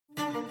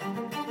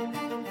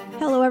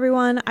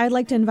everyone. I'd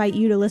like to invite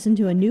you to listen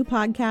to a new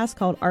podcast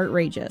called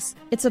Artrageous.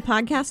 It's a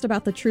podcast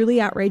about the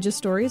truly outrageous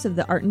stories of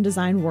the art and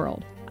design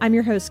world. I'm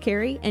your host,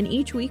 Carrie, and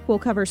each week we'll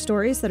cover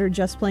stories that are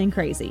just plain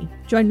crazy.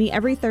 Join me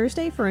every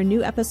Thursday for a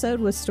new episode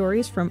with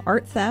stories from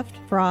art theft,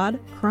 fraud,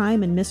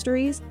 crime, and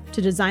mysteries,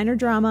 to designer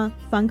drama,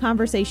 fun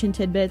conversation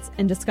tidbits,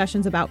 and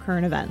discussions about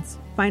current events.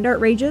 Find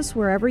Artrageous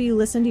wherever you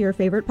listen to your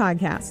favorite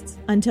podcasts.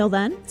 Until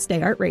then,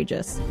 stay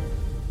outrageous.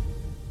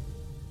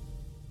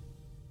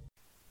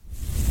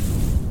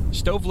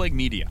 Stoveleg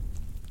Media,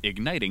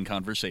 igniting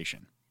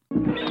conversation.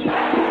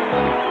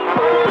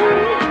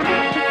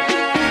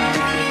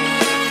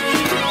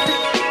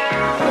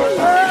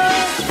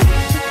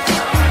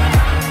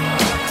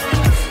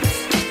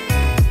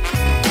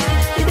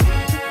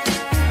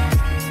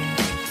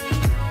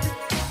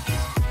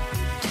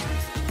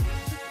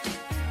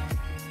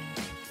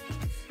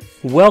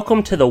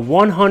 Welcome to the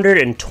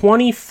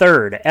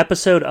 123rd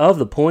episode of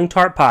the Pulling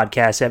Tarp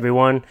Podcast,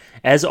 everyone.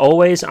 As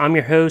always, I'm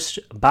your host,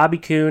 Bobby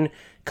Kuhn,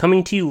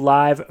 coming to you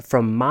live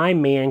from my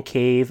man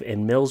cave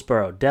in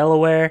Millsboro,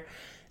 Delaware.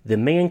 The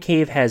man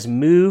cave has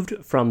moved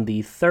from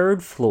the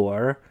third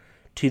floor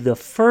to the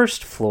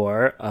first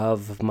floor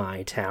of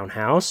my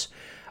townhouse.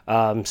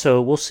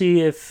 So we'll see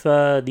if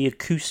the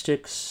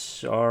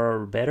acoustics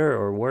are better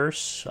or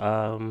worse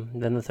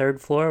than the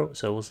third floor.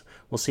 So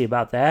we'll see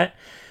about that.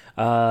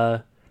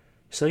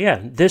 So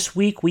yeah, this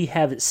week we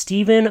have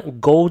Stephen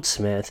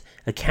Goldsmith,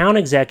 account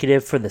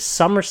executive for the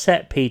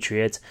Somerset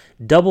Patriots,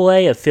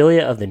 AA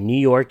affiliate of the New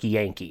York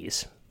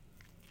Yankees.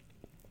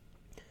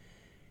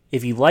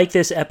 If you like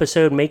this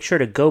episode, make sure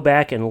to go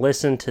back and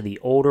listen to the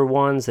older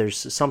ones.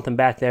 There's something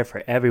back there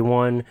for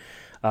everyone.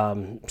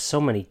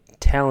 So many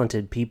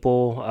talented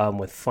people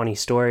with funny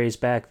stories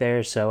back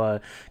there, so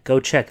go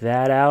check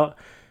that out.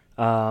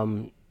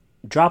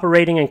 Drop a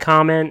rating and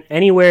comment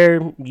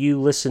anywhere you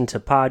listen to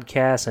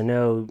podcasts. I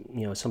know,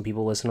 some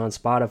people listen on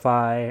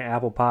Spotify,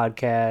 Apple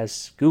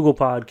Podcasts, Google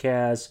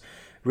Podcasts,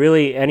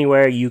 really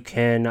anywhere you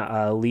can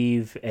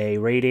leave a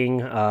rating,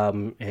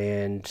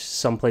 and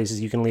some places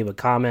you can leave a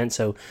comment.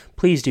 So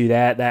please do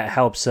that. That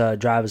helps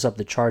drive us up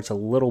the charts a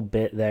little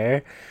bit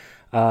there.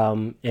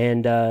 And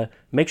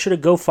make sure to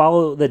go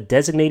follow the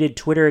designated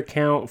Twitter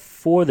account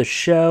for the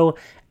show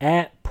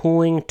at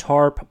Pulling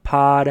Tarp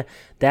Pod.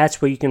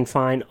 That's where you can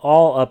find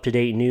all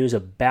up-to-date news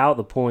about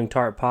the Pulling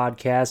Tarp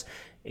Podcast,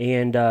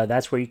 and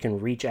that's where you can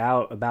reach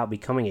out about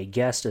becoming a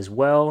guest as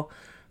well.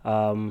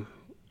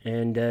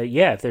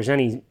 If there's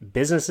any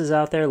businesses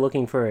out there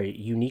looking for a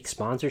unique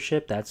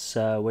sponsorship, that's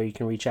where you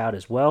can reach out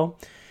as well.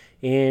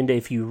 And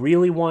if you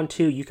really want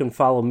to, you can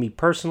follow me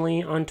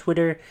personally on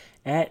Twitter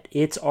at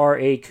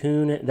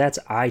itsracoon. That's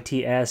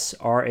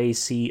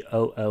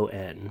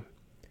ITSRACOON.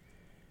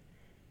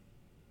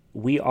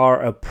 We are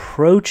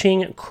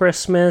approaching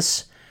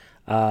Christmas,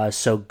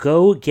 so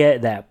go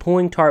get that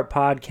Pulling Tarp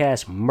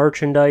Podcast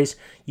merchandise.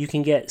 You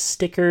can get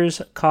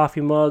stickers,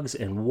 coffee mugs,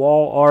 and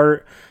wall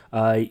art.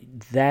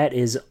 That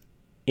is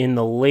in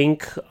the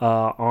link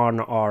on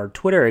our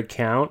Twitter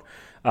account,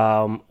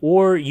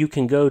 or you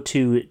can go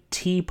to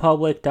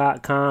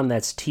teepublic.com.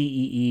 That's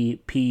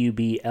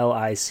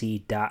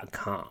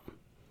TEEPUBLIC.com.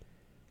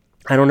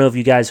 I don't know if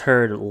you guys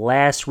heard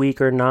last week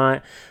or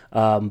not,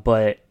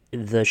 but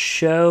the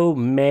show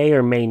may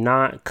or may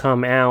not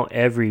come out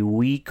every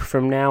week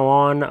from now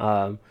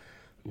on.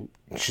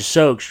 Just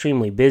so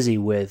extremely busy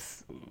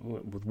with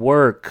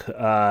work,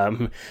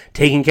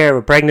 taking care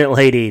of a pregnant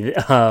lady,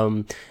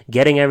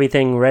 getting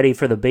everything ready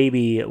for the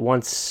baby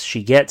once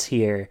she gets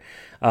here.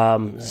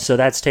 So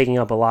that's taking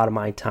up a lot of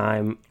my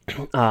time.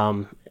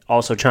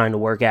 Also trying to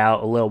work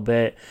out a little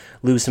bit,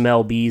 lose some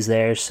lbs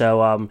there.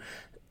 So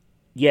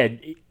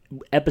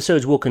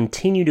episodes will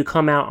continue to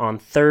come out on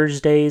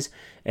Thursdays,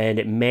 and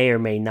it may or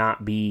may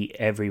not be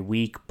every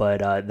week, but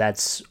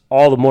that's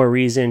all the more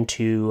reason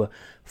to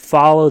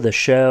follow the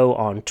show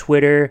on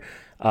Twitter.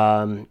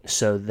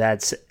 So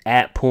that's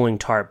at Pulling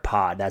Tarp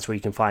Pod. That's where you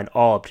can find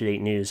all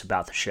up-to-date news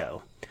about the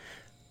show.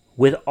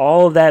 With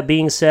all of that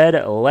being said,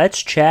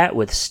 let's chat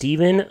with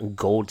Stephen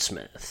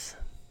Goldsmith.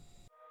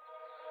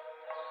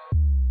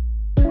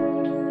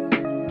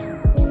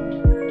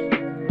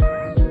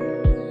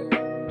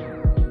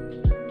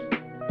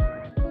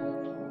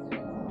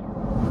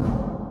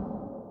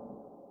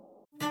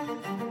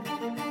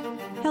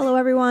 Hello,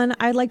 everyone.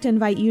 I'd like to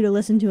invite you to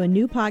listen to a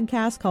new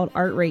podcast called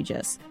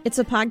Artrageous. It's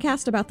a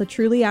podcast about the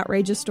truly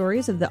outrageous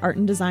stories of the art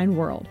and design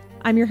world.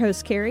 I'm your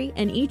host, Carrie,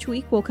 and each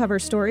week we'll cover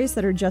stories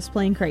that are just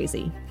plain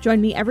crazy.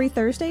 Join me every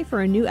Thursday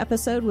for a new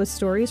episode with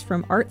stories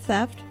from art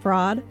theft,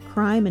 fraud,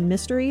 crime, and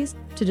mysteries,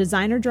 to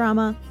designer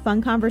drama,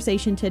 fun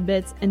conversation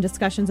tidbits, and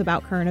discussions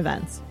about current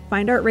events.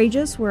 Find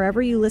Artrageous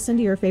wherever you listen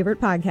to your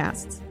favorite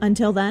podcasts.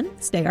 Until then,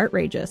 stay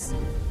outrageous.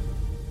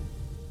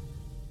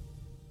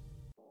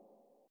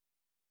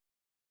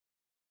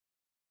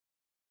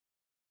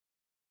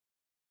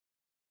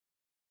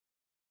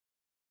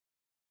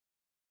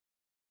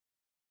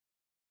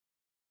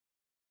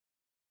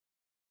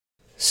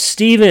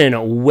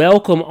 Stephen,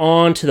 welcome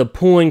on to the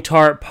Pulling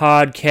Tarp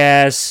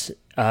Podcast.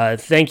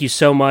 Thank you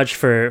so much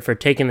for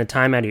taking the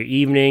time out of your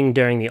evening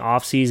during the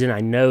off season. I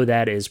know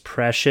that is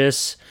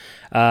precious.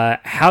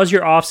 How's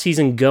your off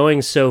season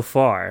going so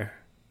far?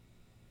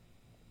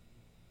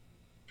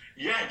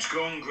 Yeah, it's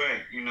going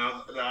great.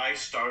 I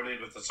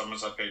started with the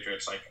Somerset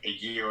Patriots like a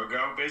year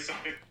ago,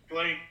 basically,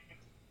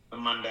 the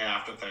Monday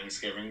after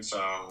Thanksgiving.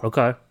 So,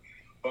 Okay.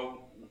 but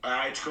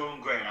it's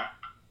going great.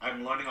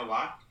 I'm learning a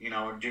lot.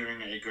 We're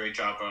doing a great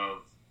job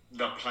of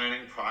the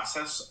planning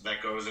process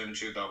that goes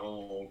into the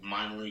whole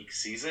minor league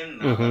season.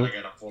 Now that I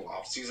get a full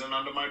off season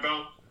under my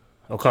belt.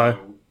 Okay.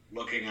 So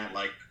looking at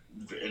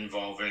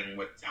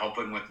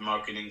helping with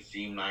marketing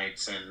theme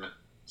nights and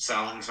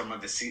selling some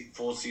of the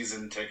full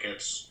season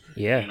tickets.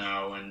 Yeah.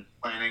 And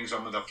planning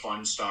some of the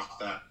fun stuff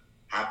that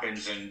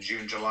happens in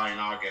June, July, and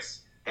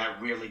August that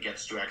really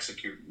gets to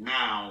execute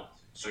now,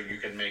 so you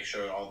can make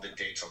sure all the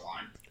dates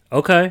align.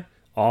 Okay.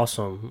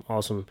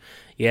 Awesome.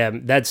 Yeah,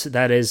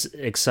 that is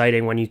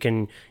exciting when you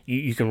can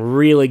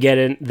really get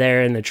in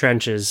there in the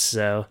trenches.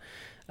 So,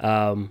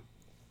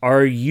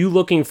 are you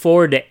looking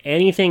forward to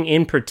anything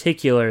in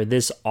particular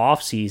this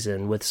off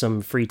season with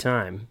some free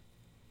time?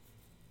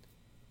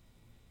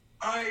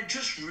 I'm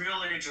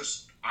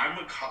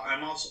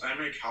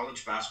a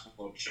college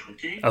basketball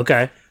junkie.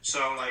 Okay.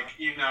 So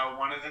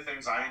one of the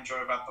things I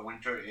enjoy about the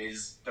winter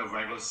is the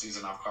regular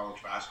season of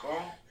college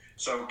basketball.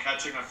 So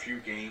catching a few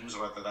games,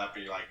 whether that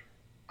be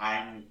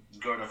I'm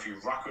going to a few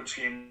Rutgers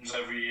games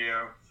every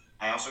year.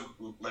 I also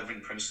live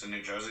in Princeton,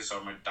 New Jersey, so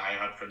I'm a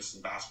diehard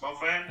Princeton basketball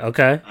fan.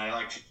 Okay. And I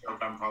like to joke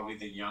I'm probably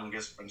the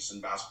youngest Princeton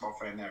basketball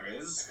fan there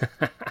is.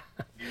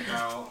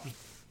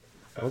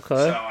 Okay.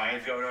 So I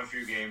go to a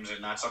few games,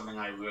 and that's something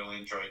I really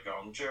enjoy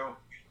going to.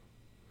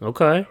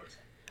 Okay.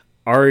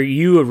 Are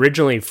you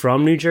originally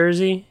from New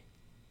Jersey?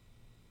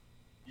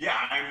 Yeah,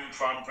 I'm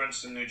from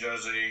Princeton, New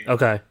Jersey.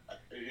 Okay.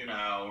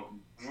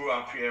 Grew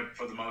up here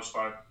for the most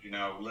part.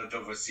 Lived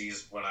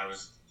overseas when I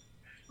was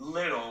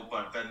little,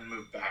 but then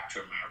moved back to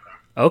America.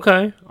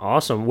 Okay.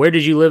 Awesome. Where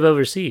did you live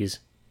overseas?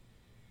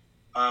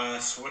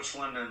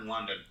 Switzerland and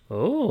London.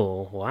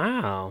 Oh,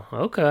 wow.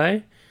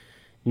 Okay.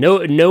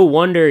 No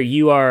wonder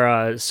you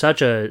are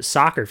such a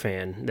soccer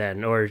fan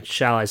then, or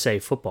shall I say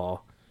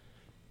football?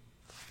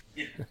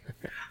 Yeah.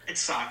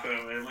 It's soccer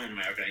in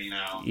America,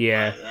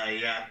 Yeah. But,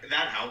 yeah,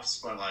 that helps,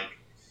 but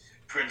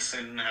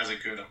Princeton has a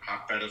good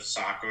hotbed of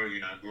soccer.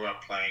 Grew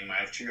up playing. I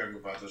have two younger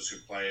brothers who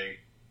played.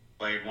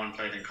 One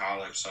played in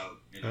college, so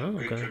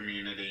good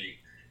community.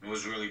 It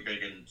was really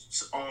big in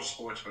all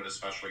sports, but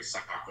especially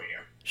soccer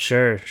here.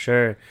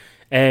 Sure.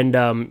 And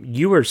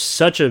you were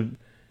such a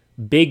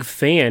big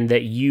fan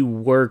that you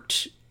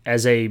worked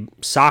as a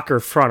soccer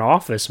front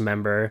office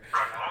member.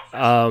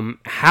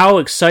 How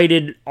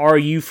excited are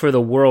you for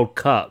the World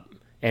Cup,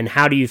 and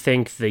how do you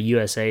think the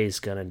USA is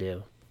going to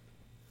do?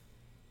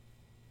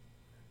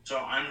 So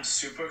I'm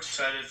super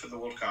excited for the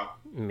World Cup.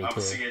 Me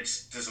Obviously, too.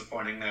 it's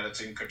disappointing that it's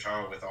in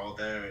Qatar with all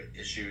their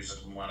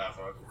issues and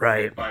whatever.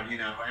 Right. But,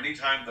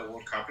 anytime the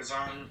World Cup is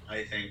on,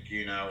 I think,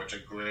 it's a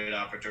great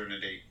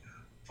opportunity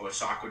for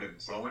soccer to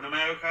grow in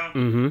America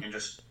and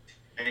just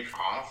take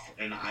off.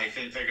 And I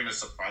think they're going to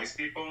surprise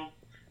people.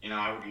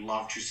 I would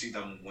love to see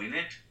them win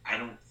it. I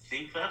don't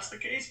think that's the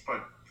case,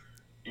 but,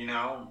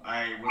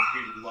 I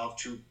would love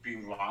to be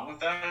wrong with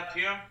that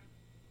here.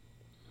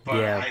 But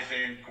yeah. I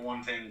think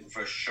one thing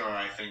for sure,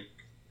 I think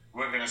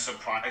we're going to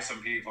surprise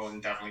some people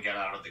and definitely get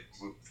out of the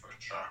group for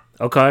sure.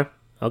 Okay.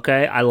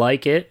 I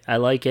like it.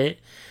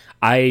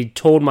 I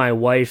told my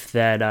wife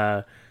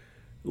that,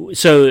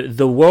 so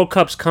the World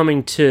Cup's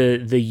coming to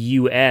the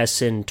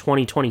U.S. in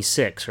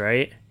 2026,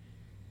 right?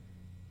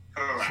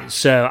 Correct.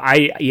 So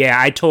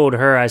I told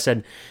her, I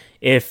said,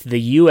 if the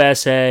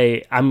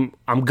USA, I'm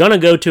going to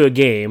go to a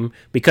game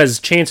because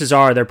chances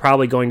are they're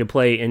probably going to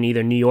play in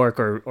either New York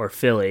or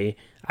Philly,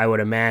 I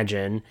would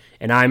imagine,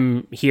 and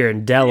I'm here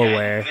in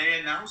Delaware. Yeah, they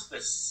announced the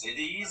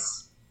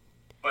cities,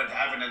 but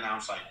haven't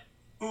announced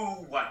who,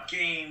 what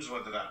games,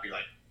 whether that be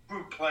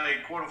group play,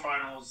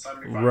 quarterfinals,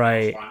 semifinals,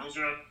 right. Finals,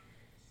 right?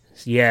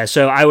 Yeah,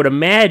 so I would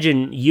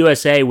imagine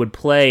USA would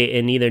play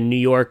in either New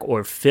York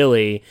or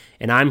Philly,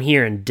 and I'm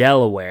here in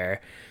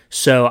Delaware.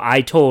 So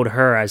I told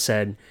her, I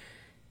said,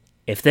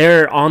 if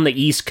they're on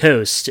the East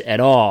Coast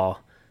at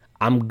all,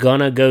 I'm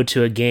gonna go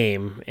to a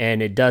game,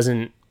 and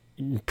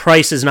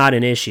price is not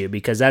an issue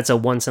because that's a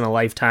once in a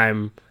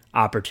lifetime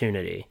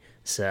opportunity.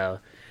 So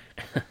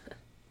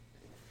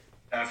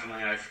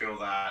definitely, I feel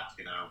that.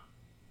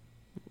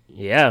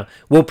 Yeah,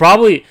 we'll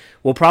probably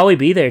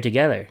be there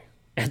together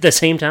at the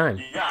same time.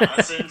 Yeah,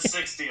 that's in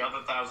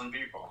 60,000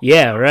 people.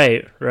 Yeah,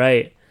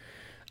 right.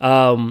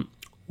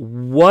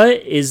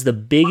 What is the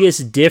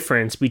biggest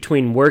difference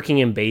between working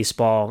in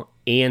baseball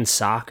and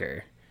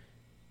soccer?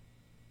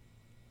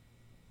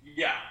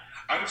 Yeah,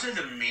 I would say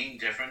the main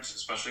difference,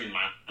 especially in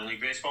minor league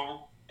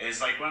baseball,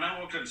 is when I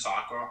worked in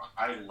soccer,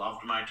 I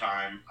loved my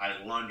time.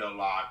 I learned a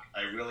lot.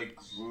 I really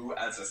grew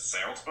as a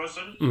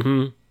salesperson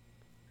and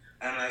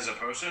as a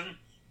person.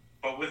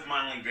 But with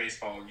minor league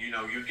baseball,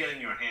 you're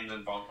getting your hands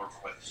involved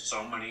with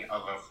so many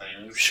other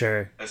things.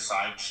 Sure.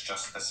 Besides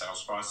just the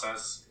sales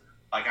process.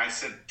 Like, I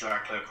sit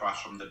directly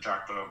across from the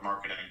director of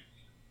marketing,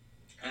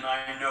 and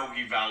I know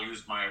he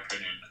values my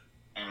opinion,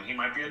 and he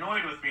might be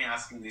annoyed with me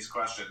asking these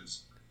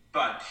questions,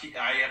 but if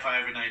I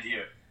have an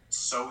idea, it's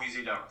so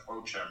easy to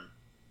approach him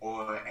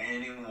or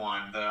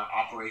anyone, the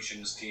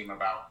operations team,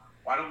 about,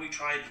 why don't we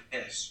try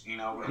this,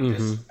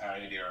 this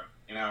idea,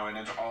 and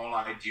it's all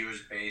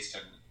ideas based,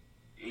 and,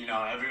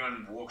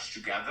 everyone works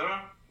together,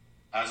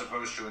 as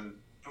opposed to in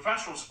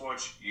professional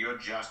sports, you're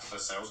just a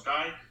sales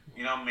guy.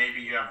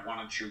 Maybe you have one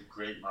or two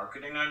great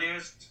marketing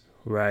ideas,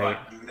 right?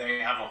 But they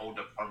have a whole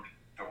department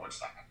towards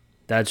that.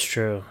 That's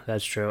true.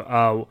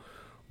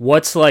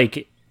 What's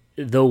like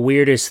the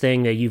weirdest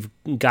thing that you've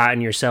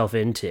gotten yourself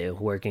into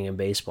working in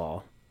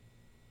baseball?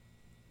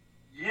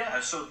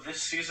 Yeah, so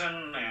this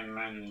season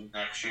and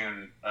next year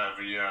and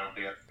every year I'll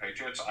be at the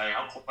Patriots, I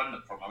help run the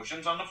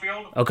promotions on the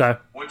field. Okay.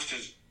 Which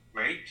is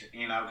great,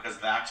 because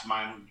that's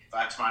mine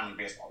in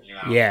baseball,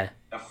 Yeah.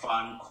 The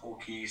fun,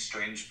 quirky,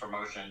 strange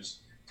promotions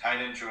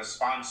tied into a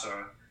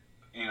sponsor,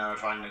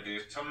 trying to do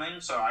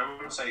something. So I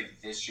would say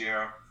this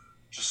year,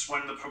 just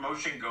when the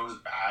promotion goes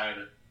bad,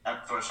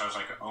 at first I was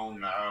like, oh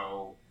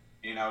no.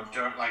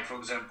 Like, for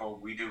example,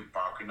 we do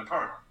Bark in the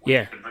Park.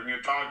 You can bring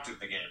your dog to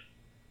the game.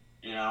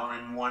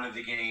 In one of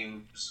the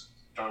games,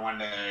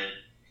 during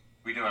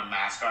we do a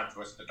mascot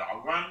versus the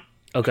dog run.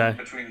 Okay.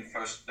 Between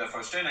the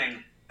first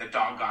inning, the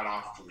dog got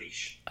off the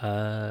leash.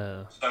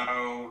 Oh.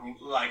 So,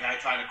 like, I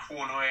tried to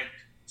corner it,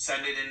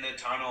 send it in the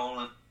tunnel,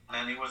 and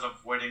then he was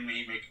avoiding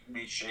me, making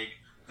me shake.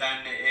 Then,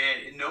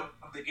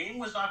 the game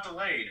was not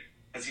delayed,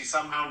 because he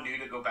somehow knew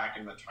to go back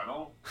in the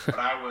tunnel. But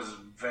I was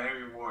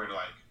very worried,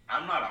 like,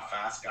 I'm not a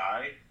fast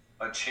guy,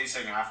 but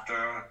chasing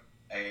after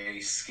a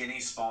skinny,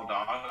 small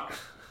dog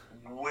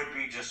would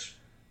be just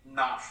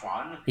not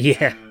fun.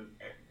 Yeah. And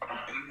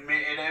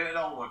it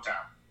all worked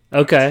out.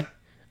 Okay.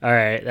 All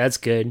right. That's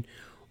good.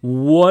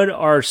 What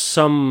are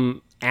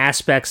some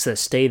aspects that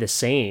stay the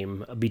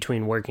same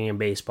between working in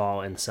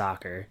baseball and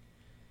soccer?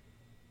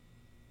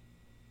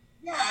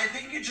 Yeah, I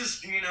think it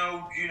just,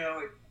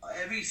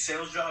 every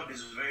sales job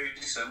is very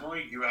similar.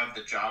 You have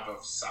the job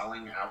of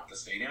selling out the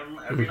stadium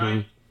every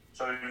night.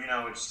 So,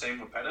 it's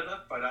same repetitive,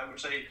 but I would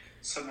say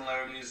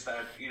similarities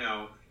that,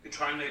 you're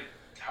trying to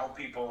tell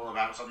people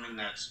about something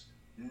that's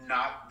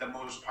not the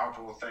most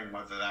popular thing,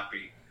 whether that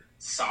be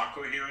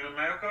soccer here in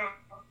America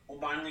or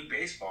minor league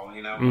baseball.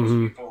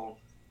 Most people,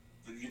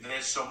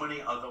 there's so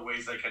many other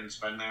ways they can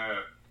spend their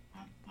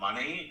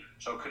money.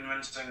 So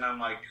convincing them,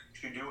 like,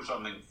 to do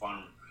something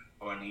fun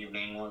for an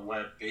evening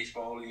where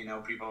baseball,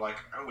 people are like,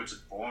 oh, it's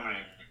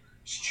boring.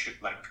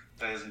 Like,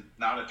 there's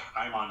not a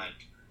time on it.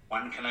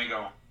 When can I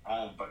go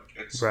home? But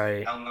it's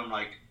telling them,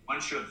 like,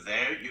 once you're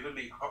there, you're going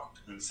to be hooked.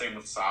 And same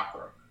with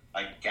soccer.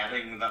 Like,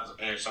 getting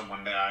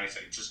someone there, I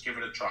say, just give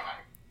it a try.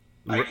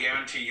 I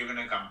guarantee you're going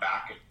to come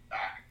back and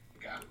back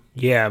again.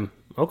 Yeah.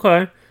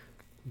 Okay.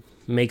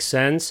 Makes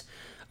sense.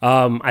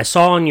 I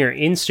saw on your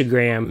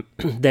Instagram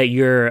that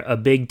you're a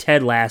big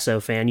Ted Lasso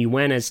fan. You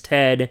went as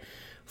Ted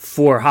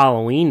for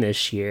Halloween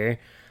this year.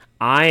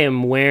 I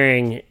am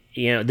wearing,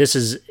 this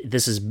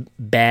is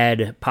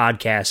bad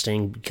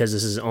podcasting because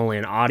this is only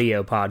an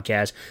audio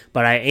podcast,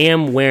 but I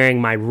am wearing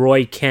my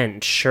Roy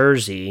Kent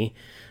jersey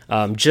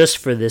just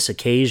for this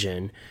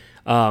occasion.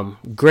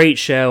 Great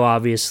show,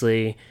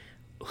 obviously.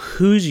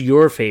 Who's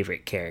your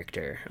favorite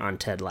character on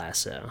Ted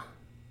Lasso?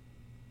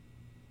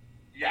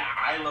 Yeah,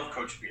 I love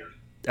Coach Beard.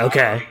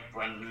 Okay. I like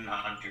Brendan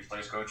Hunt, who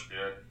plays Coach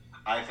Beard.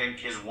 I think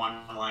his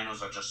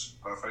one-liners are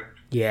just perfect.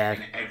 Yeah.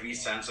 In every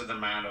sense of the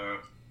matter.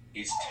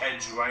 He's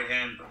Ted's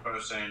right-hand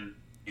person.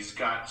 He's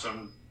got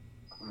some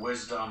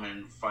wisdom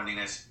and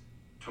funniness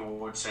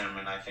towards him,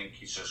 and I think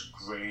he's just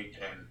great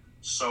and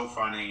so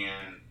funny,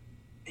 and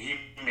he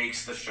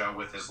makes the show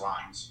with his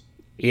lines.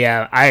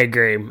 Yeah, I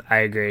agree.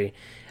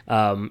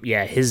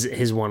 Yeah,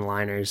 his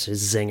one-liners,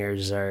 his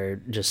zingers are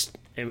just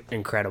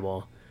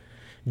incredible.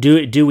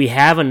 Do we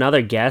have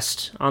another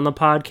guest on the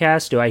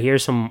podcast? Do I hear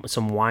some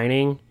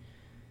whining?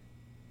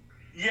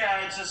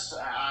 Yeah, it's just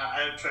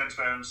I have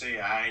transparency.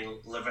 I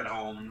live at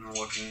home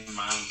working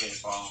my own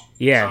baseball.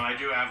 Yeah. So I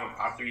do have a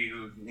puppy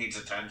who needs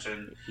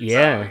attention.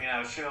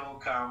 Yeah. So, she'll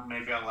come.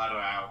 Maybe I'll let her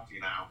out,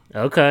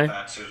 Okay.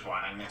 That's who's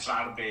whining. It's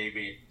not a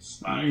baby.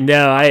 It's not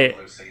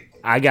Lucy.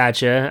 I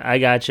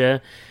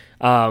gotcha.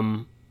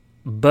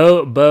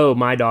 Bo,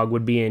 my dog,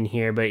 would be in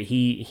here, but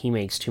he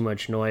makes too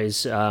much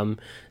noise. But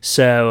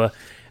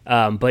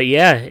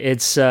yeah,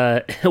 it's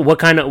what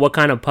kind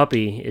of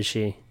puppy is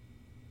she?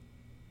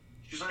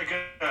 She's like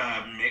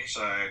a mix,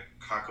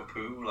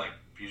 cockapoo. Like,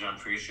 I'm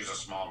pretty she's a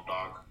small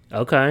dog.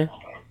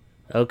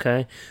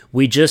 Okay.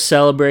 We just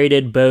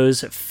celebrated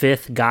Bo's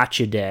 5th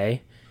Gotcha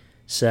Day,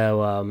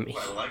 so I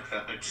like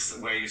that. It's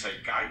the way you say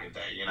Gotcha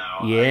Day.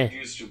 Yeah. I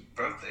used to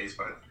birthdays,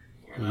 but.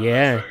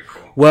 Yeah. That's very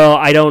cool. Well,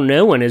 I don't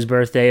know when his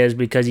birthday is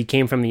because he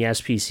came from the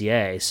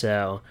SPCA.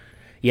 So,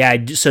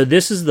 yeah. So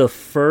this is the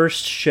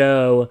first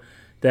show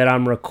that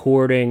I'm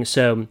recording.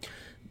 So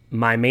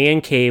my man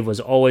cave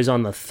was always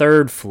on the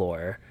 3rd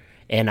floor,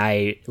 and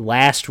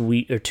last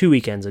week or 2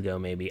 weekends ago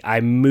maybe I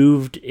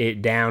moved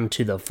it down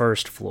to the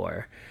 1st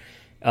floor.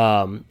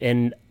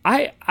 And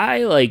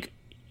I like,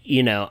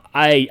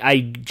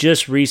 I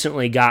just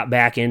recently got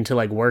back into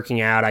like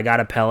working out. I got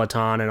a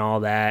Peloton and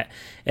all that,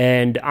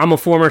 and I'm a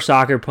former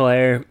soccer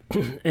player,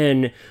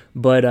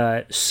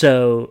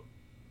 so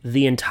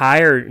the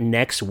entire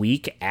next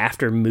week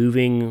after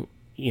moving,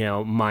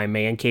 my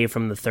man cave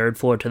from the third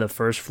floor to the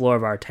first floor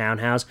of our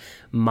townhouse,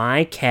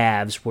 my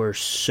calves were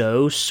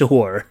so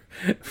sore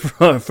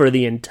for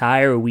the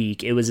entire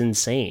week. It was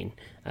insane.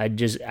 I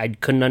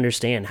couldn't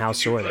understand how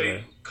sore they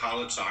were.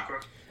 College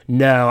soccer?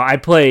 No, I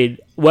played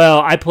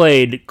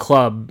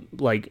club,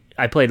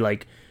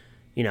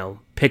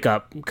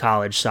 pickup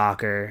college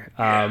soccer.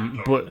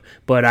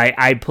 But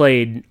I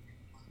played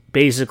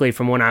basically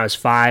from when I was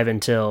 5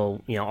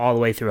 until, all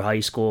the way through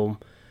high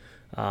school.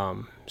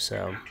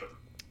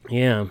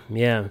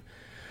 Yeah.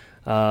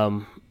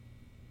 All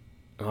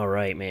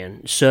right,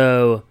 man.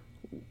 So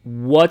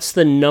what's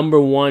the number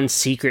one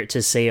secret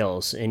to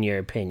sales in your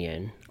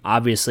opinion?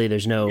 Obviously,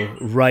 there's no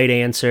right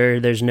answer.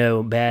 There's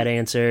no bad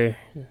answer.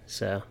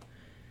 So,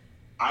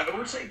 I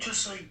would say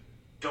just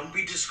don't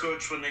be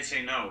discouraged when they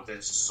say no.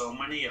 There's so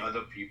many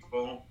other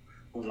people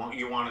who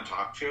you want to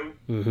talk to,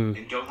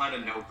 and don't let a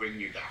no bring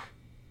you down.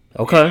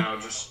 Okay.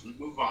 Just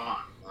move on.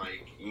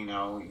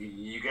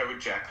 You get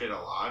rejected a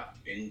lot,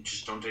 and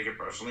just don't take it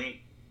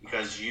personally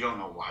because you don't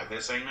know why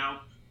they're saying no.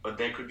 But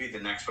they could be the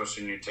next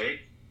person you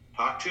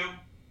talk to.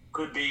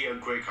 Could be a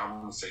great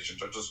conversation.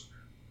 So just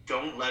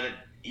don't let it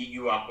eat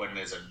you up when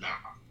there's a no.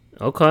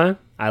 Okay,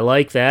 I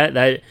like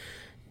that.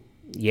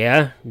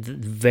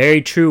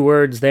 Very true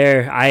words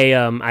there. I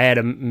had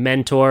a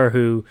mentor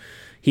who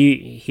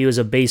he was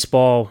a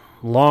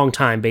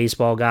long-time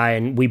baseball guy,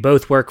 and we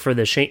both work for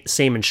the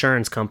same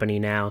insurance company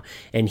now.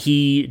 And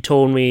he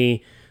told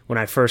me when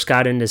I first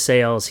got into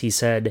sales, he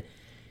said,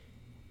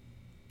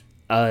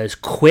 a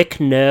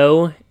quick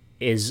no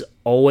is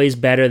always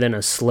better than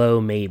a slow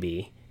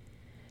maybe.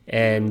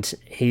 And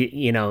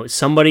he,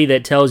 somebody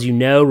that tells you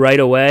no right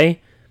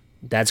away,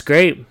 that's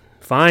great.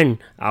 Fine.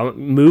 I'll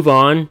move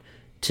on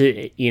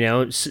to,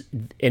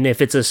 and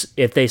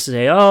if they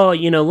say, oh,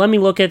 let me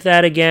look at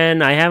that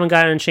again. I haven't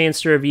gotten a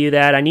chance to review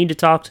that. I need to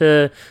talk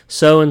to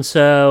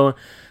so-and-so.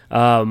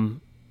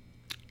 And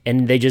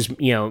they just,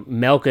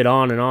 milk it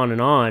on and on and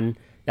on.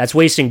 That's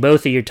wasting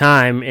both of your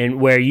time, and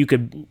where you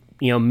could,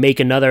 make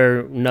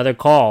another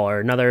call or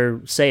another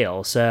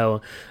sale.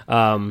 So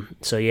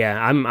yeah,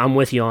 I'm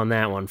with you on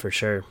that one for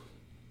sure.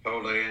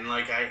 Totally, and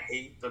I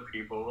hate the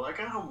people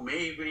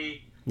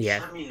maybe. Yeah.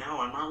 Just let me know.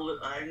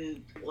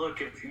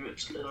 Look, if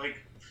it's a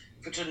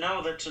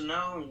no, that's a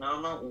no. No,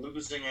 I'm not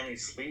losing any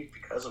sleep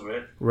because of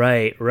it.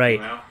 Right.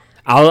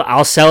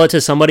 I'll sell it to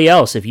somebody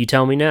else if you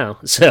tell me no.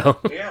 So.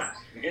 Yeah,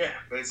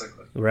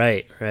 basically.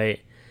 Right.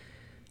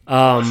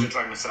 Unless you're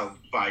trying to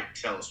buy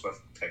Taylor Swift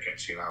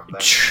tickets,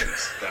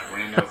 that's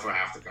definitely a no for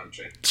half the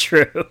country.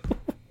 True.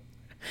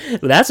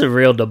 That's a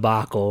real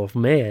debacle,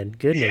 man.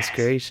 Goodness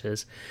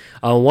gracious.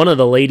 One of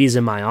the ladies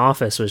in my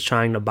office was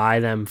trying to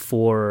buy them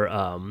for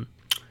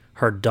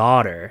her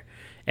daughter,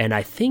 and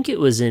I think it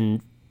was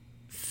in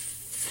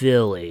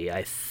Philly,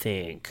 and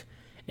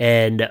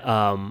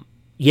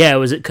it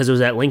was because it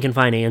was at Lincoln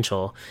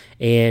Financial,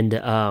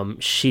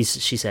 and she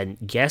said,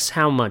 guess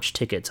how much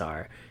tickets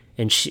are,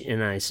 and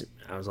I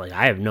was like,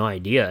 I have no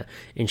idea,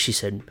 and she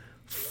said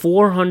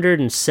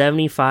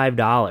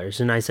 $475,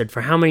 and I said,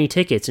 for how many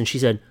tickets? And she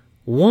said,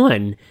 1,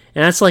 and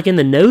that's in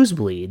the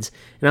nosebleeds,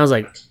 and I was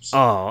like,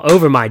 oh,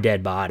 over my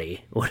dead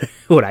body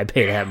would I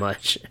pay that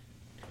much?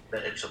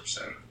 It's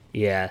absurd.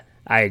 Yeah,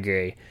 I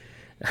agree.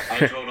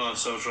 I told a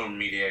social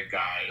media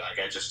guy,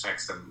 I just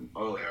texted him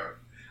earlier,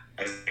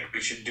 I think we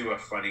should do a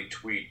funny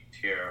tweet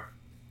here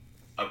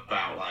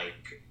about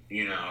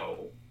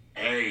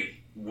hey,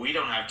 we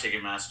don't have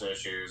Ticketmaster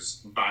issues,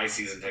 buy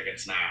season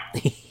tickets now.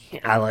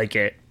 I like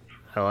it.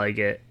 Oh,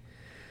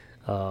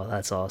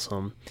 that's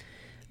awesome.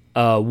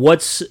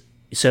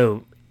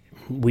 So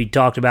we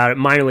talked about it,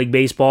 minor league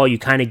baseball, you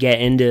kind of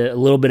get into a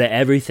little bit of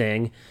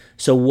everything.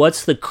 So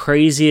what's the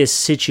craziest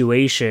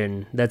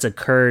situation that's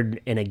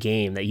occurred in a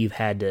game that you've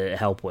had to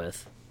help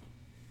with?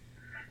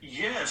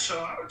 Yeah, so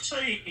I would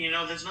say,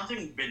 there's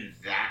nothing been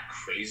that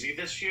crazy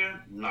this year,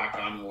 knock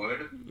on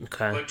wood.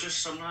 Okay. But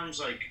just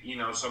sometimes,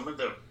 some of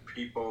the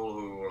people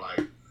who are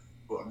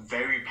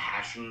very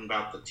passionate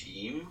about the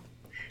team,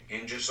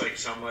 and just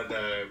some of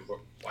the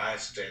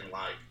requests and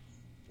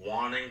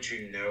wanting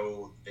to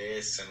know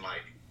this and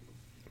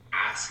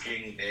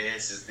asking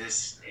this, is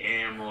this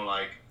him,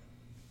 or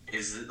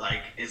is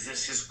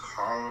this his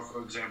car,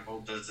 for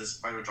example? Does this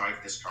player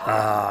drive this car?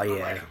 Oh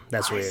yeah,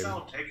 that's weird. I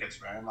sell tickets,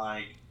 man.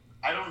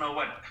 I don't know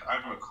what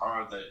kind of a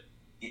car that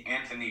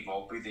Anthony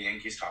Volpe, the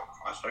Yankees top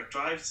prospect,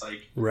 drives.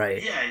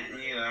 Right. Yeah,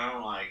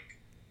 I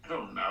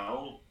don't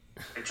know.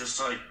 It's just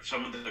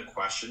some of the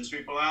questions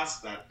people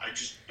ask that I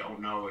just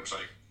don't know. It's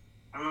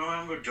I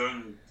remember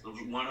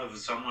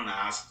someone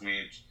asked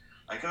me,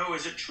 oh,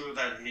 is it true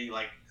that he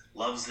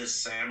loves this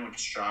sandwich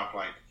shop?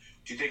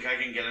 Do you think I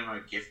can get him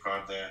a gift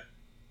card there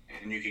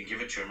and you can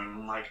give it to him? And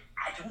I'm I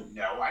don't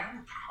know. I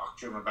don't talk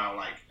to him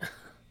about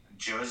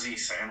Jersey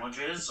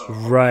sandwiches or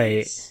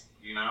right, hoagies,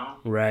 you know?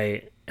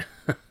 right.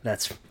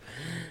 That's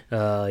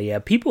yeah.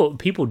 People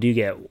do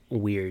get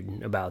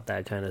weird about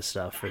that kind of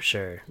stuff for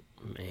sure,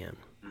 man.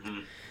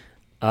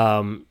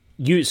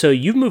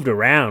 You've moved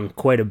around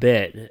quite a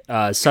bit,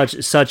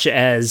 such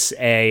as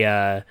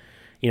a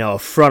a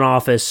front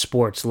office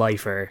sports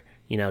lifer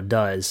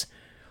does.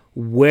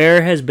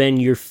 Where has been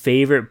your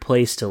favorite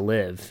place to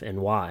live and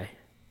why?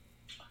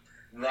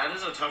 That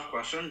is a tough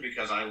question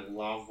because I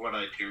love what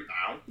I do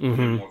now.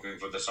 Mm-hmm. I'm working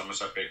for the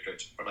Somerset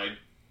Patriots, but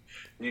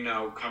when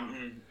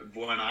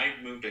I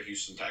moved to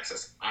Houston,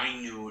 Texas, I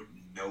knew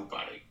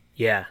nobody.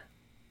 Yeah.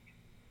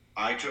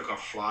 I took a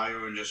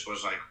flyer and just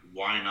was like,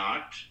 why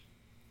not?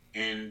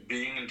 And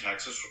being in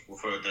Texas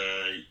for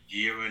the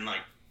year and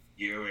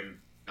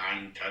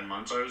 9-10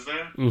 months I was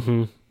there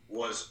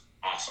was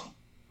awesome.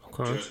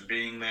 Okay. Just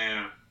being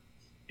there,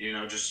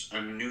 just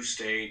a new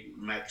state,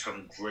 met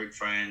some great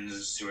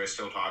friends who I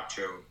still talk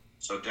to.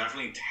 So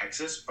definitely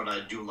Texas, but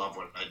I do love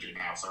what I do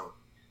now. So,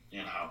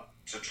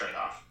 it's a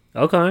trade-off.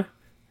 Okay.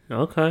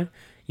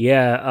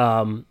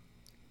 Yeah.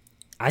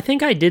 I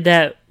think I did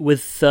that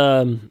with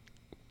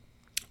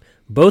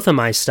both of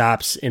my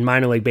stops in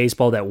minor league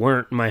baseball that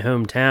weren't my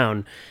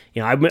hometown.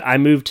 I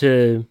moved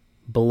to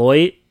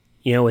Beloit,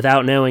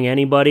 without knowing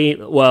anybody.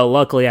 Well,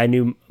 luckily I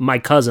knew my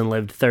cousin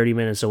lived 30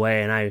 minutes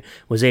away, and I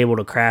was able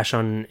to crash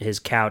on his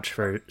couch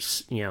for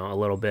a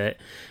little bit.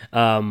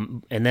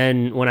 And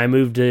then when I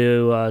moved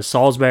to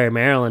Salisbury,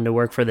 Maryland, to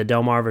work for the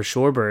Delmarva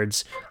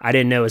Shorebirds, I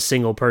didn't know a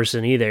single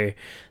person either.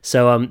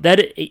 So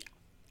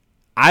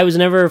I was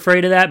never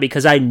afraid of that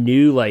because I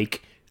knew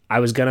I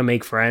was gonna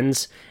make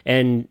friends,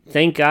 and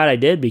thank God I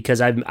did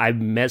because I've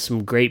met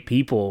some great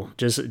people,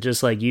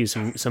 just like you,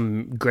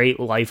 some great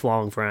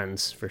lifelong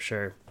friends for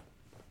sure.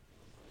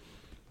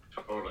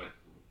 Totally.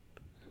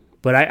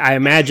 But I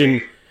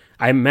imagine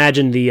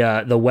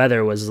the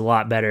weather was a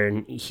lot better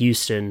in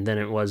Houston than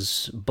it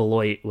was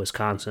Beloit,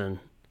 Wisconsin.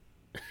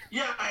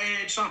 Yeah,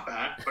 it's not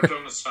bad. But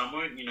during the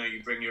summer,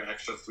 you bring your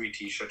extra 3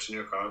 T-shirts in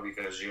your car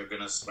because you're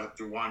gonna sweat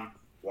through one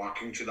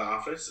walking to the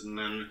office, and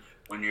then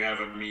when you have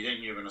a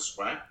meeting, you're gonna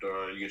sweat,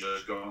 or you're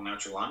just going out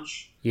to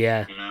lunch.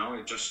 Yeah.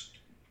 It just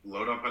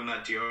load up on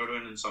that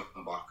deodorant and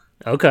sunblock.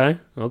 Okay.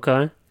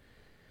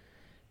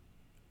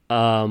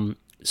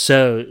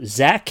 So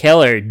Zach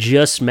Keller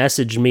just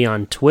messaged me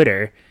on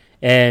Twitter,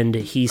 and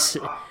he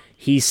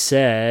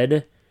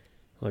said,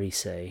 what did he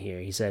say here?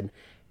 He said,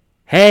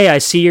 "Hey, I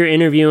see you're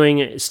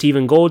interviewing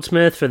Stephen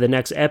Goldsmith for the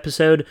next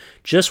episode.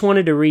 Just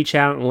wanted to reach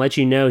out and let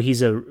you know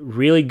he's a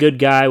really good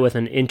guy with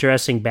an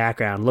interesting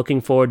background. Looking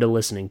forward to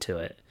listening to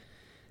it."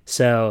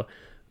 So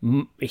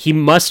he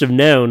must have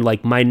known,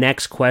 my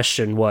next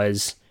question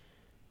was,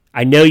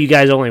 I know you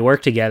guys only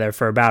worked together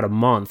for about a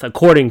month,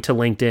 according to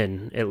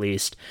LinkedIn, at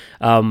least.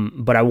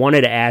 But I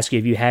wanted to ask you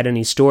if you had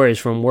any stories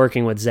from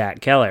working with Zach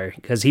Keller,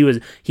 because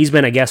he's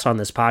been a guest on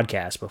this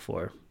podcast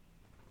before.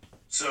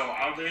 So,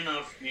 oddly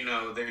enough,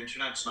 the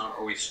internet's not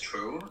always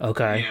true.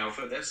 Okay.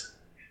 For this.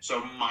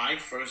 So, my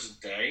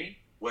first day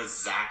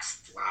was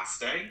Zach's last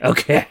day.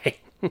 Okay.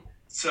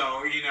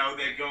 So,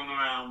 they're going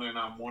around in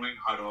a morning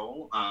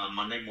huddle,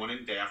 Monday morning,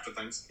 day after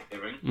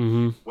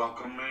Thanksgiving,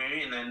 welcome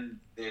me, and then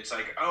it's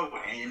like, oh,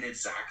 and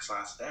it's Zach's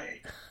last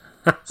day.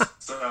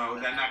 So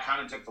then that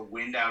kind of took the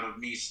wind out of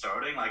me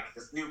starting,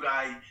 this new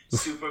guy,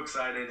 super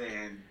excited,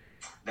 and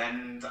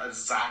then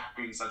Zach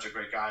being such a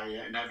great guy,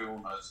 and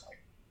everyone was,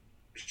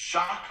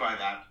 shocked by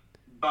that.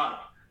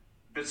 But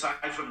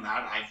besides from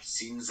that, I've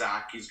seen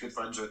Zach, he's good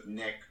friends with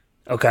Nick,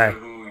 okay,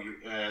 who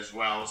as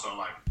well, so,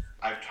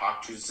 I've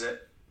talked to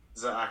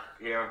Zach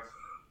here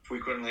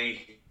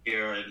frequently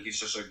here, and he's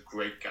just a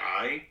great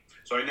guy.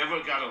 So I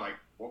never got to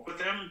work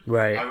with him.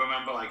 Right. I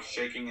remember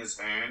shaking his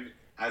hand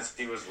as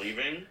he was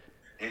leaving,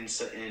 and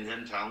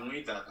him telling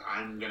me that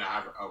I'm gonna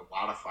have a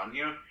lot of fun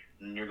here,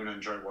 and you're gonna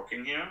enjoy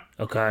working here.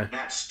 Okay. And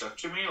that stuck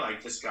to me.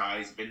 This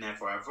guy's been there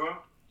forever.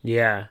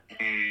 Yeah.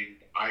 And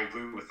I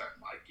agree with him.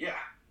 Yeah,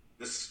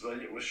 this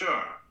was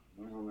sure.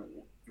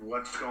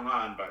 What's going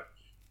on? But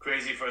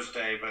crazy first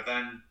day. But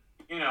then,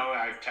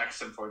 I've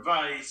texted him for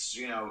advice,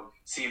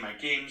 see my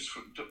games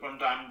from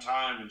time to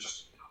time, and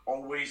just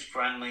always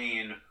friendly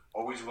and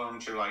always willing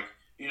to,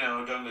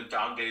 during the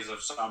dog days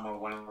of summer,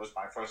 when it was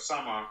my first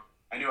summer,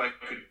 I knew I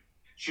could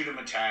shoot him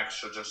a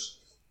text or just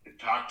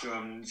talk to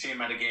him, see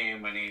him at a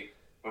game, and he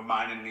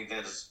reminded me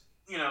there's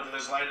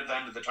light at the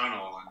end of the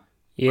tunnel. And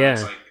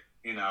yeah.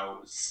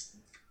 It's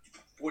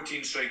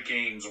 14 straight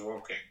games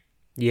working.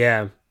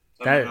 Yeah.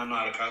 Something I'm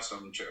not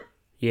accustomed to.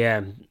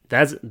 Yeah,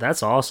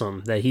 that's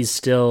awesome that he's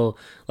still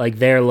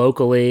there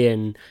locally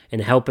and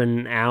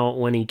helping out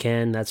when he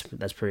can. That's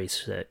pretty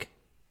sick.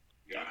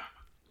 Yeah.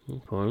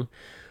 Okay.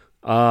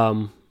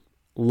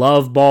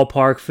 Love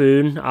ballpark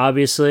food,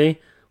 obviously.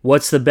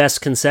 What's the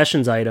best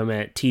concessions item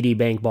at TD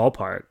Bank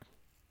Ballpark?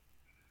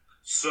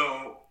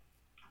 So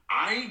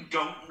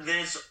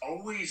there's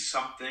always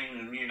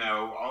something,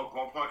 our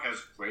ballpark has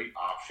great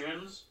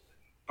options,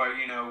 but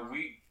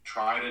we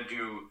try to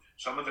do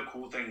some of the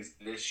cool things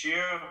this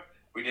year.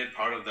 we did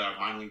part of the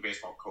minor league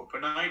baseball Copa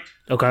night.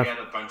 Okay. We had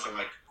a bunch of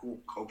like cool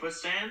Copa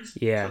stands.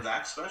 Yeah. So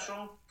that's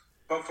special.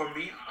 But for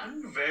me,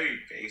 I'm very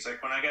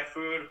basic when I get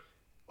food.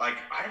 Like,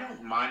 I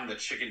don't mind the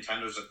chicken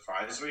tenders and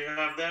fries we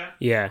have there.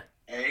 Yeah.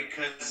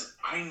 Because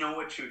I know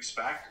what to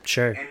expect.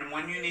 Sure. And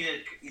when you need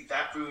to eat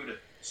that food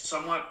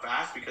somewhat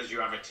fast because you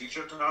have a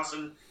teacher to toss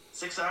in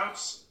 6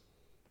 outs,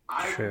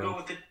 I would go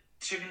with the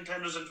chicken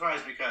tenders and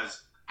fries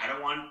because I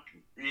don't want,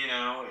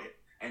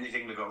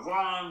 anything to go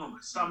wrong or my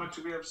stomach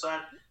to be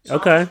upset. So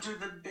Okay. I'll just do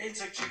the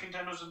basic chicken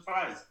tenders and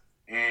fries.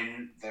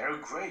 And they're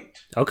great.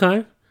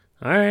 Okay.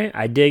 All right.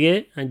 I dig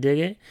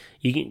it.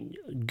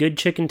 Good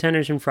chicken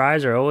tenders and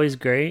fries are always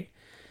great.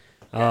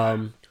 Yeah.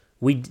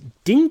 We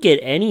didn't get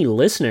any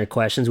listener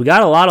questions. We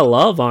got a lot of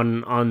love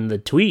on the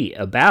tweet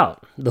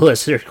about the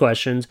listener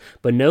questions,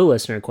 but no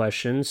listener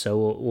questions.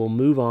 So we'll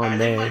move on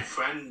there. I think my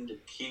friend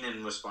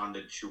Keenan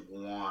responded to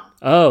one.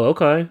 Oh,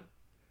 okay.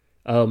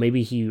 Oh,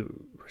 maybe he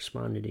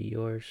responded to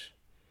yours.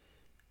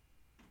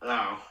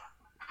 No,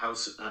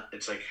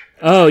 it's like.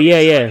 Oh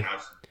yeah.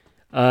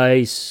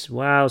 Like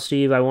Wow,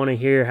 Steve, I want to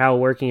hear how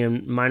working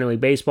in minor league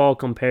baseball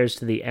compares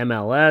to the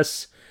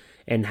MLS,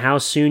 and how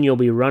soon you'll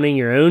be running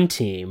your own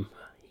team.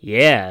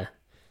 Yeah,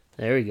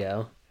 there we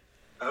go.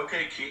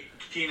 Okay,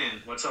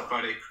 Keenan, what's up,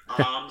 buddy?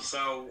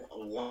 So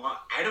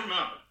I don't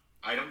know.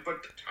 I don't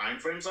put time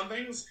frames on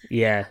things.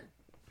 Yeah.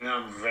 And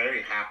I'm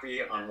very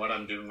happy on what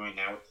I'm doing right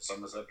now with the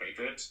Somerset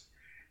Patriots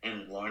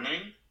and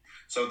learning.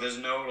 So there's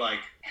no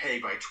like, hey,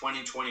 by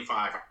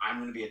 2025, I'm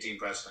going to be a team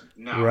president.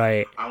 No.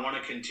 Right. I want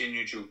to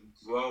continue to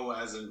grow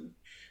as a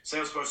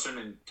salesperson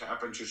and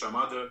tap into some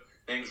other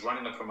things,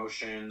 running the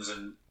promotions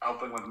and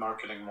helping with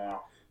marketing more.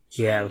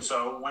 Yeah.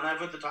 So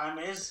whenever the time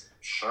is,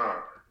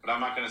 sure. But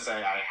I'm not going to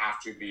say I have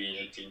to be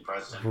a team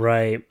president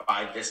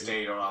by this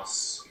date or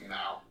else,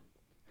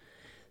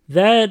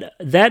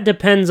 That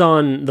depends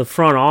on the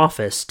front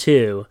office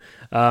too,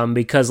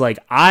 because like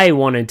I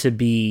wanted to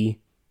be,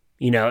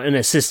 an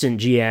assistant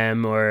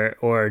GM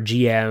or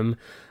GM,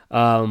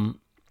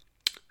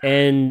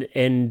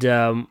 and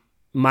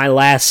my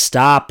last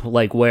stop,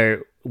 like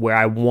where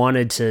I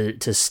wanted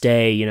to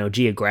stay,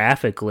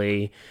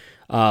 geographically,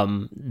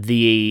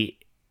 the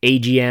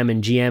AGM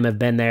and GM have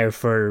been there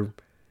for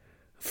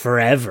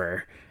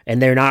forever,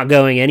 and they're not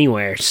going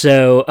anywhere.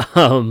 So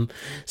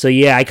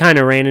yeah, I kind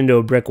of ran into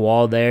a brick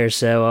wall there.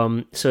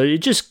 So it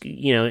just,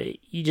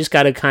 you just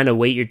got to kind of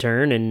wait your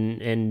turn,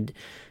 and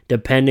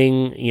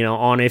depending,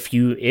 on if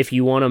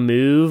you want to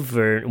move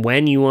or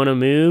when you want to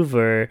move,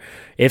 or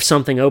if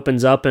something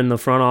opens up in the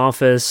front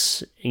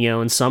office,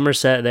 in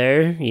Somerset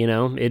there,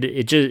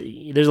 it just,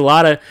 there's a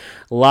lot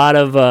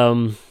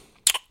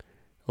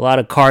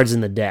of cards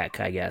in the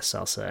deck, I guess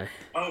I'll say.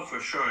 Oh, for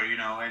sure,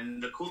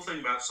 and the cool thing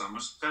about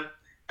Somerset,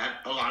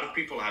 a lot of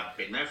people have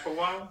been there for a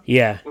while.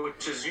 Yeah.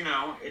 Which is,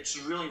 it's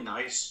really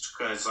nice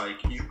because, like,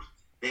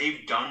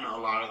 they've done a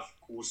lot of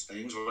cool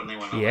things when they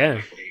went on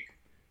the league.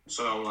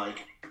 So,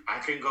 like, I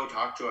can go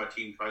talk to our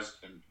team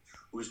president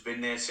who's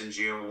been there since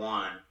year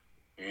one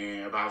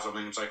about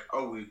something. It's like,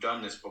 oh, we've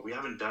done this, but we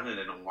haven't done it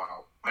in a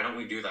while. Why don't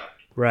we do that?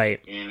 Right.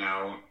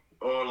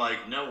 Or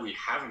like, no, we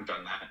haven't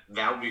done that.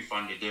 That would be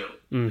fun to do.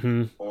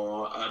 Mm-hmm.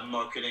 Or a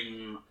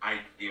marketing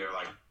idea,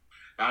 like,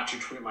 not to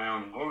tweet my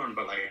own horn,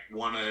 but like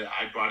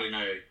I brought in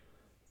a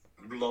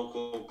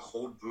local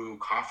cold brew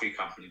coffee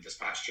company this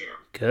past year.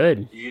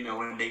 Good.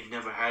 And they've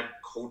never had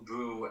cold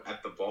brew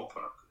at the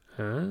ballpark.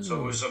 Oh. So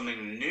it was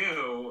something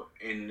new,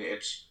 and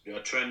it's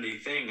a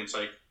trendy thing. It's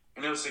like,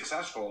 and it was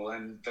successful,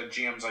 and the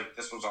GM's like,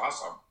 this was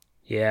awesome.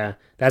 Yeah,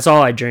 that's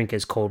all I drink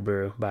is cold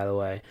brew, by the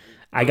way.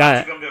 You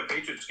come to a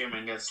Patriots game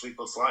and get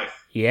sleepless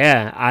life.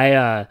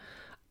 Yeah,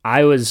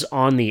 I was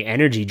on the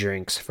energy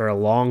drinks for a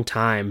long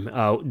time.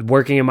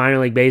 Working in minor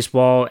league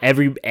baseball,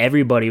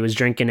 everybody was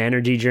drinking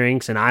energy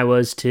drinks, and I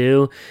was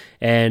too.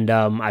 And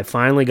I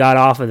finally got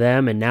off of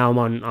them, and now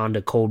I'm on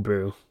to cold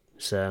brew.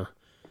 So,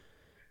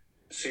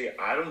 see,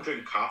 I don't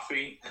drink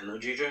coffee,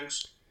 energy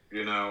drinks.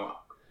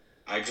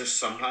 I just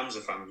sometimes,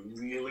 if I'm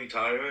really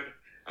tired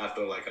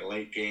after like a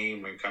late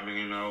game and coming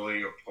in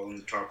early or pulling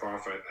the top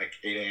off at like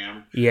 8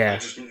 a.m. Yeah. I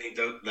just need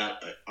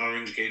that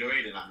orange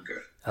Gatorade and I'm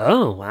good.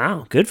 Oh,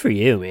 wow. Good for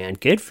you, man.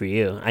 Good for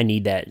you. I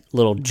need that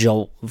little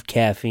jolt of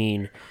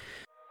caffeine.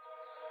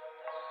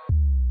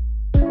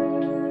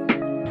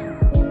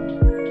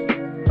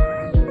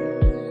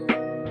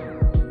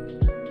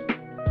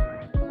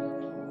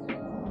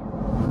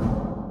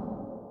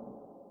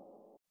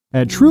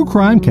 At True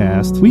Crime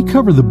Cast, we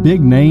cover the big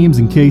names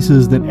and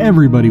cases that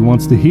everybody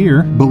wants to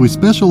hear. But we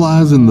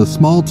specialize in the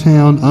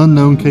small-town,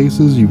 unknown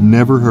cases you've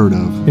never heard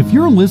of. If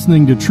you're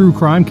listening to True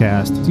Crime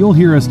Cast, you'll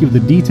hear us give the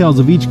details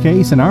of each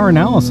case and our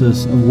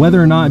analysis of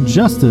whether or not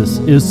justice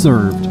is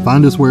served.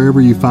 Find us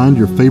wherever you find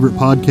your favorite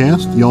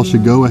podcast. Y'all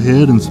should go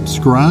ahead and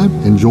subscribe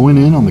and join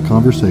in on the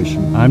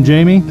conversation. I'm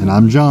Jamie. And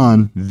I'm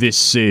John.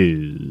 This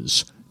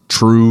is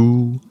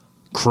True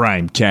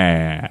Crime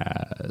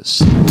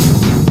Cast.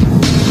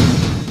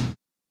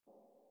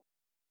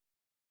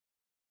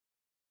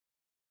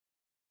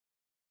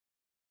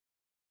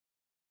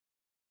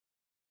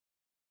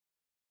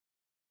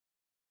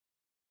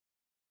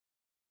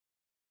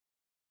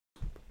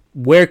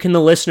 where can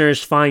the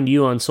listeners find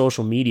you on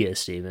social media,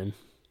 Steven?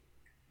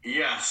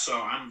 Yeah, so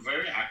I'm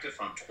very active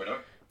on Twitter.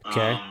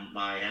 Okay.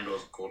 My handle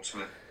is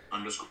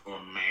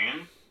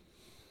Goldsmith_man.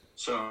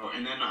 So,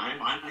 and then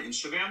I'm on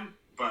Instagram,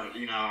 but,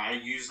 I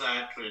use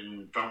that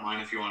and don't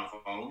mind if you want to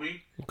follow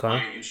me. Okay.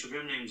 My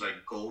Instagram name's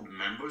like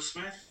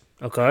Goldmembersmith.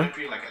 Okay. It might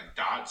be like a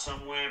dot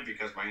somewhere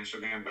because my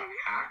Instagram got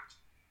hacked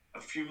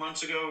a few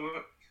months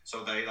ago.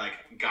 So they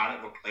got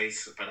it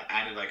replaced, but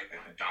added a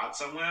dot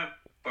somewhere.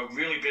 But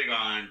really big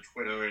on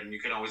Twitter, and you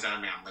can always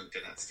add me on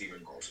LinkedIn at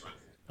Steven Goldsmith.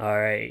 All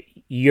right.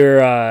 Your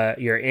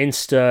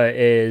Insta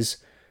is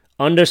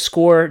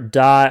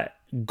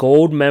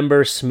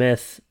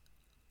 _.goldmembersmith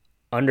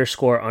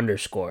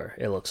 __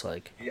 it looks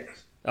like. Yes.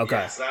 Okay.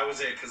 Yeah, so that was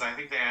it, because I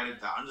think they added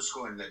the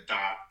underscore and the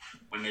dot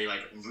when they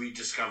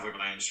rediscovered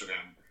my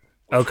Instagram.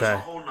 Which was a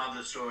whole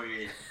nother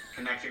story,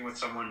 connecting with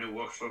someone who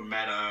works for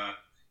Meta,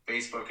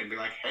 Facebook, and be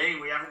like, hey,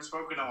 we haven't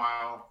spoken in a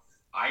while.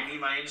 I need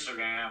my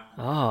Instagram.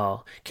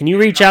 Oh, can you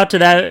reach out to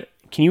that?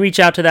 Can you reach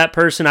out to that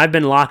person? I've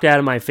been locked out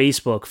of my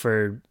Facebook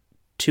for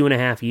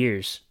 2.5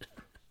 years.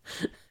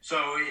 So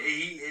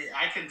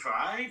I can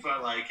try,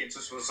 but it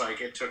just was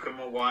it took him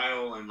a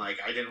while, and I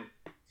didn't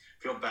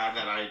feel bad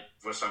that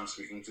first time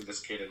speaking to this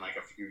kid in a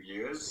few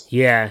years.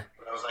 Yeah.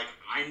 But I was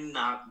I'm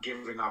not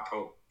giving up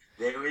hope.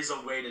 There is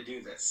a way to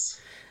do this.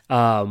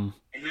 And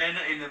then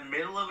in the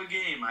middle of a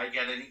game, I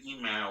get an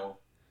email.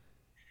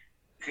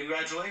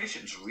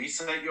 Congratulations,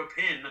 reset your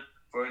PIN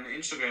for an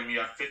Instagram. You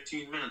have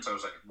 15 minutes. I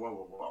was like,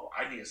 whoa.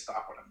 I need to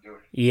stop what I'm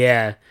doing.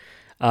 Yeah.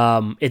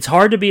 It's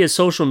hard to be a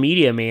social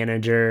media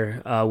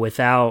manager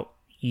without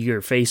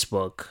your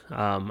Facebook.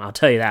 I'll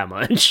tell you that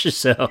much.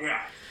 So,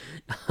 yeah.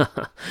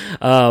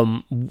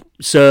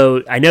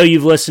 So I know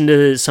you've listened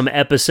to some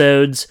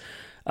episodes.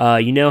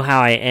 You know how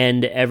I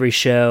end every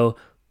show.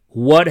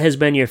 What has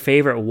been your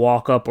favorite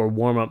walk-up or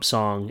warm-up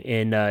song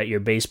in your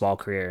baseball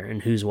career,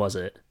 and whose was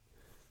it?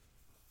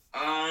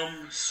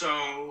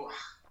 So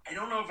I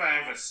don't know if I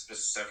have a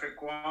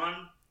specific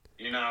one,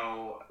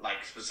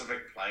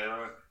 specific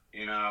player,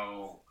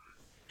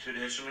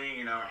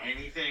 traditionally,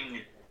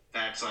 anything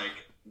that's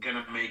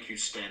gonna make you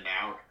stand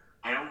out.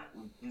 I don't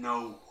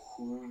know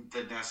who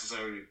the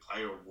necessary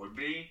player would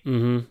be,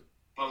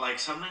 but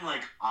something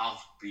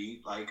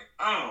offbeat,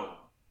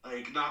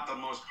 not the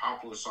most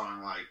popular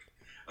song,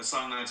 a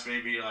song that's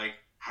maybe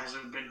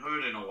hasn't been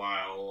heard in a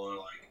while,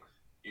 or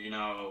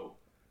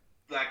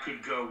that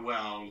could go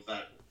well,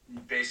 that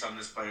based on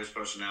this player's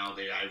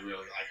personality, I really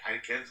like. I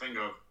can't think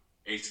of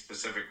a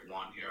specific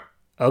one here.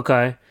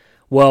 Okay.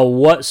 Well,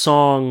 what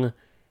song,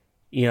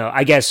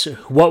 I guess,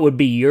 what would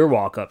be your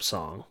walk-up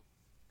song?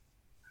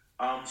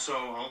 So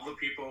all the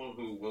people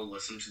who will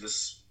listen to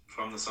this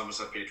from the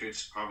Somerset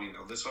Patriots probably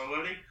know this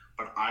already,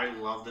 but I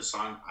love the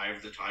song Eye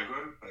of the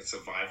Tiger by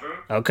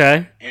Survivor.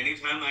 Okay.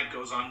 Anytime that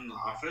goes on in the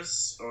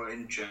office or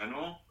in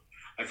general,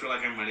 I feel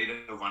like I'm ready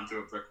to run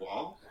through a brick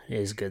wall. It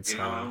is a good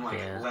song.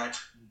 I'm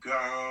let's go.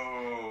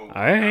 All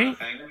right.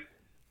 Thing.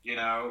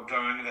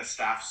 During the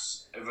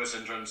staff's versus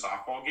intern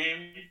softball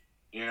game,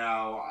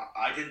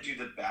 I didn't do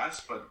the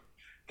best, but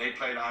they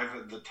played Eye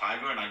of the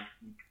Tiger, and I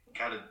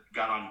kind of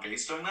got on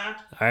base on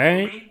that. All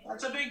right. For me,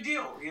 that's a big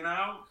deal,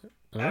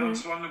 I haven't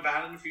swung the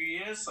bat in a few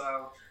years,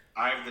 so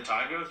Eye of the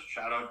Tiger.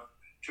 Shout out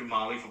to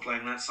Molly for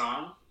playing that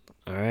song.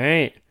 All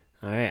right.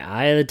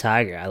 Eye of the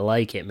Tiger. I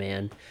like it,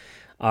 man.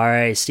 All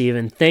right,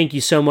 Steven, thank you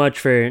so much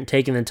for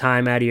taking the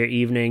time out of your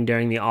evening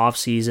during the off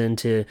season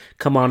to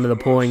come on to the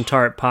Pulling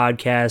Tarp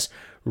podcast.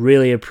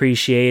 Really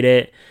appreciate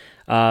it.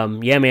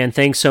 Yeah, man,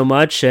 thanks so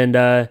much, and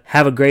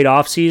have a great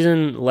off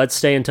season. Let's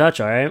stay in touch,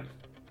 all right?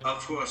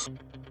 Of course.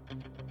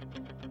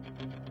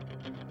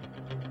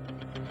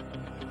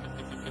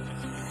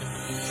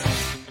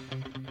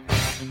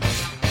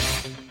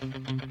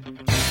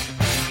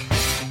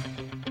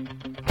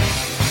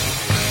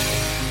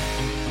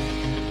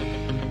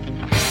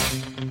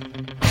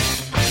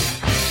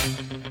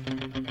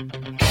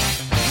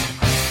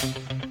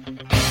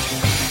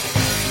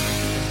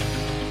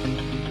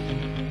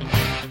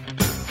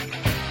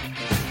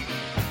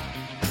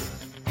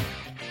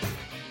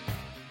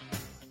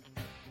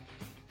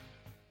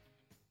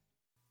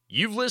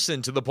 You've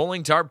listened to the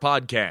Pulling Tarp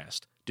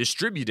Podcast,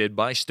 distributed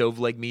by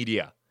Stoveleg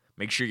Media.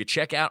 Make sure you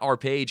check out our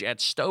page at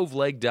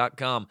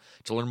stoveleg.com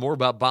to learn more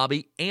about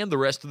Bobby and the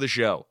rest of the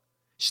show.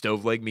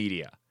 Stoveleg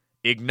Media,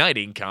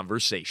 igniting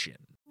conversation.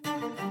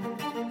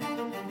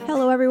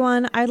 Hello,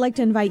 everyone. I'd like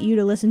to invite you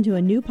to listen to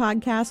a new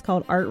podcast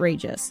called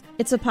Artrageous.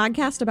 It's a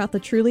podcast about the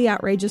truly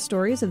outrageous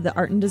stories of the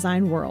art and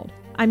design world.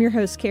 I'm your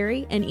host,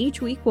 Carrie, and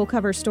each week we'll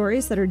cover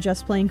stories that are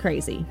just plain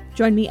crazy.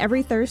 Join me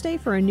every Thursday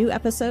for a new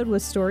episode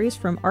with stories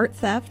from art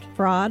theft,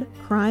 fraud,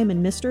 crime,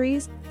 and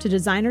mysteries, to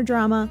designer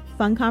drama,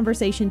 fun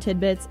conversation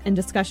tidbits, and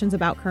discussions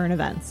about current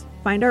events.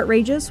 Find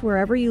Artrageous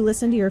wherever you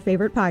listen to your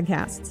favorite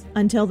podcasts.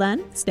 Until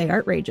then, stay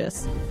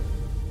outrageous.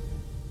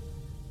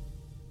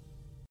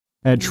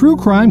 At True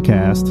Crime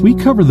Cast, we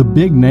cover the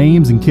big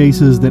names and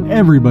cases that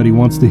everybody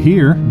wants to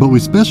hear. But we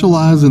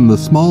specialize in the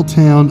small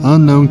town,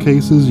 unknown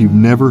cases you've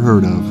never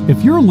heard of.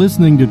 If you're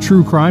listening to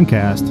True Crime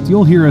Cast,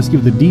 you'll hear us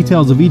give the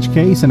details of each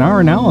case and our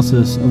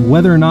analysis of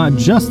whether or not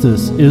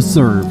justice is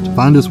served.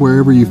 Find us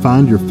wherever you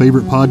find your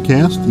favorite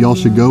podcast. Y'all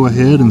should go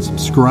ahead and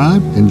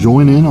subscribe and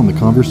join in on the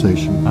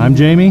conversation. I'm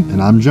Jamie.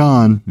 And I'm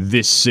John.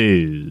 This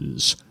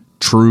is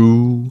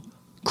True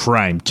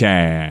Crime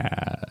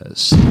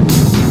Cast.